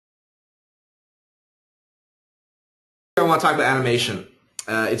I want to talk about animation.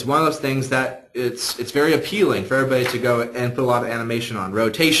 It's one of those things that it's very appealing for everybody to go and put a lot of animation on,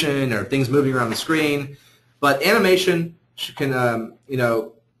 rotation or things moving around the screen. But animation can,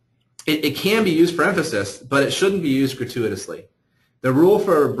 it can be used for emphasis, but it shouldn't be used gratuitously. The rule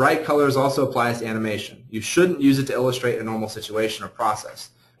for bright colors also applies to animation. You shouldn't use it to illustrate a normal situation or process.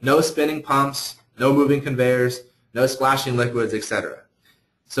 No spinning pumps, no moving conveyors, no splashing liquids, etc.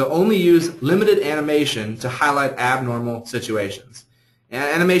 So only use limited animation to highlight abnormal situations. And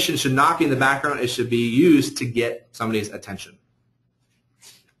animation should not be in the background. It should be used to get somebody's attention.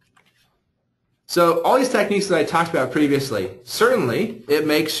 So all these techniques that I talked about previously, certainly it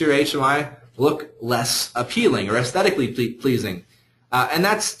makes your HMI look less appealing or aesthetically pleasing. And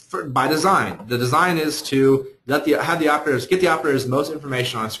that's by design. The design is to get the operators most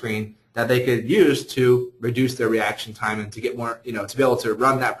information on screen that they could use to reduce their reaction time and to get more, to be able to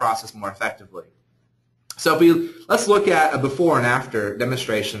run that process more effectively. So let's look at a before and after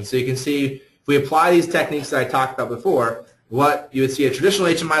demonstration. So you can see if we apply these techniques that I talked about before, what you would see a traditional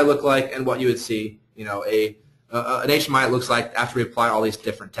HMI look like and what you would see, an HMI looks like after we apply all these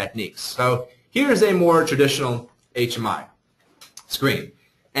different techniques. So here's a more traditional HMI screen.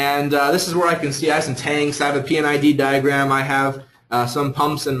 And this is where I can see I have some tanks, I have a PNID diagram, I have some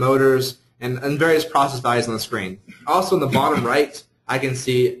pumps and motors and various process values on the screen. Also in the bottom right, I can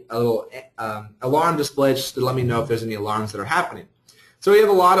see a little alarm display just to let me know if there's any alarms that are happening. So we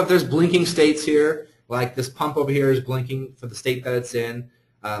have there's blinking states here, like this pump over here is blinking for the state that it's in.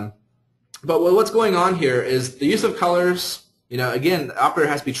 But what's going on here is the use of colors, again, the operator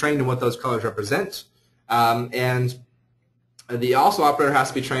has to be trained in what those colors represent. And the operator has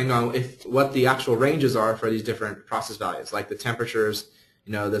to be trained on what the actual ranges are for these different process values, like the temperatures,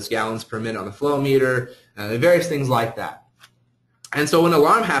 this gallons per minute on the flow meter, various things like that. And so when an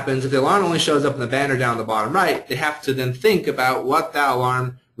alarm happens, if the alarm only shows up in the banner down the bottom right, they have to then think about what that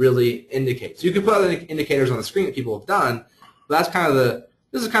alarm really indicates. You can put other indicators on the screen that people have done, but this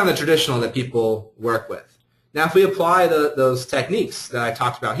is kind of the traditional that people work with. Now if we apply those techniques that I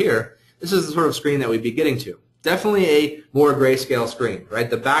talked about here, this is the sort of screen that we'd be getting to. Definitely a more grayscale screen, right?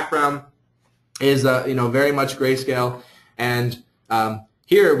 The background is very much grayscale, and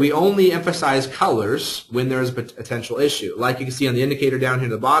here we only emphasize colors when there is a potential issue. Like you can see on the indicator down here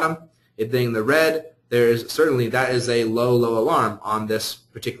at the bottom, it being the red, that is a low alarm on this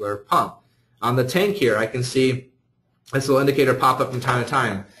particular pump. On the tank here, I can see this little indicator pop up from time to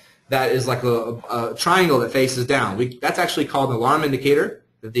time. That is like a triangle that faces down. That's actually called an alarm indicator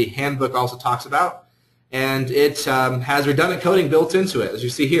that the handbook also talks about. And it has redundant coding built into it. As you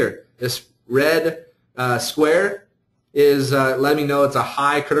see here, this red square is letting me know it's a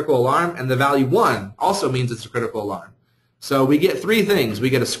high critical alarm, and the value 1 also means it's a critical alarm. So we get three things. We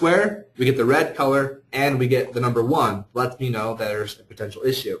get a square, we get the red color, and we get the number 1. Lets me know that there's a potential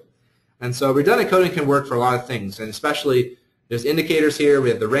issue. And so redundant coding can work for a lot of things, and especially there's indicators here. We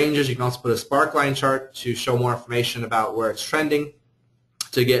have the ranges. You can also put a Sparkline chart to show more information about where it's trending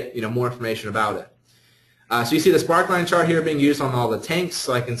to get more information about it. So you see the Sparkline chart here being used on all the tanks,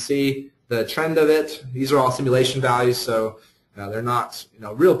 so I can see the trend of it. These are all simulation values, so they're not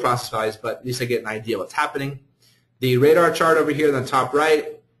real process values, but at least I get an idea what's happening. The radar chart over here in the top right,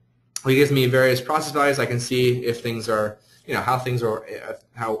 it gives me various process values. I can see if things are, how things are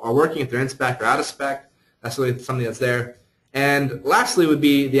working, if they're in spec or out of spec. That's really something that's there. And lastly would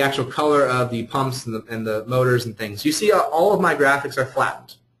be the actual color of the pumps and the motors and things. You see all of my graphics are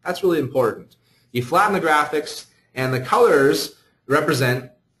flattened. That's really important. You flatten the graphics, and the colors represent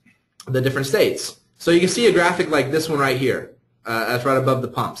the different states. So you can see a graphic like this one right here. That's right above the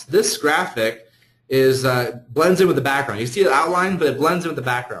pumps. This graphic blends in with the background. You see the outline, but it blends in with the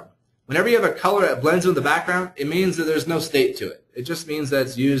background. Whenever you have a color that blends in with the background, it means that there's no state to it. It just means that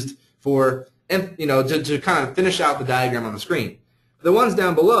it's used for, to kind of finish out the diagram on the screen. The ones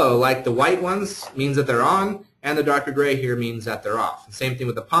down below, like the white ones, means that they're on, and the darker gray here means that they're off. The same thing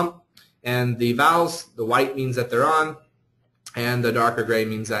with the pump and the valves. The white means that they're on, and the darker gray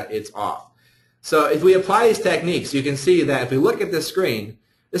means that it's off. So if we apply these techniques, you can see that if we look at this screen,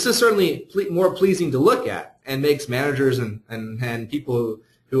 this is certainly more pleasing to look at and makes managers and people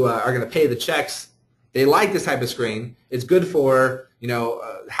who are going to pay the checks, they like this type of screen. It's good for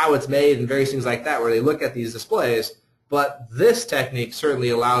how it's made and various things like that where they look at these displays. But this technique certainly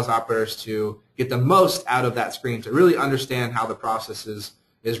allows operators to get the most out of that screen, to really understand how the process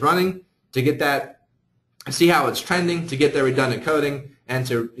is running, to get that, see how it's trending, to get their redundant coding, and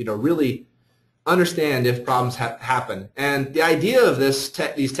to really understand if problems happen. And the idea of these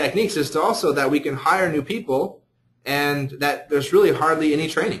techniques is to also that we can hire new people and that there's really hardly any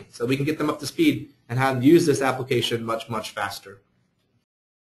training. So we can get them up to speed and have them use this application much, much faster.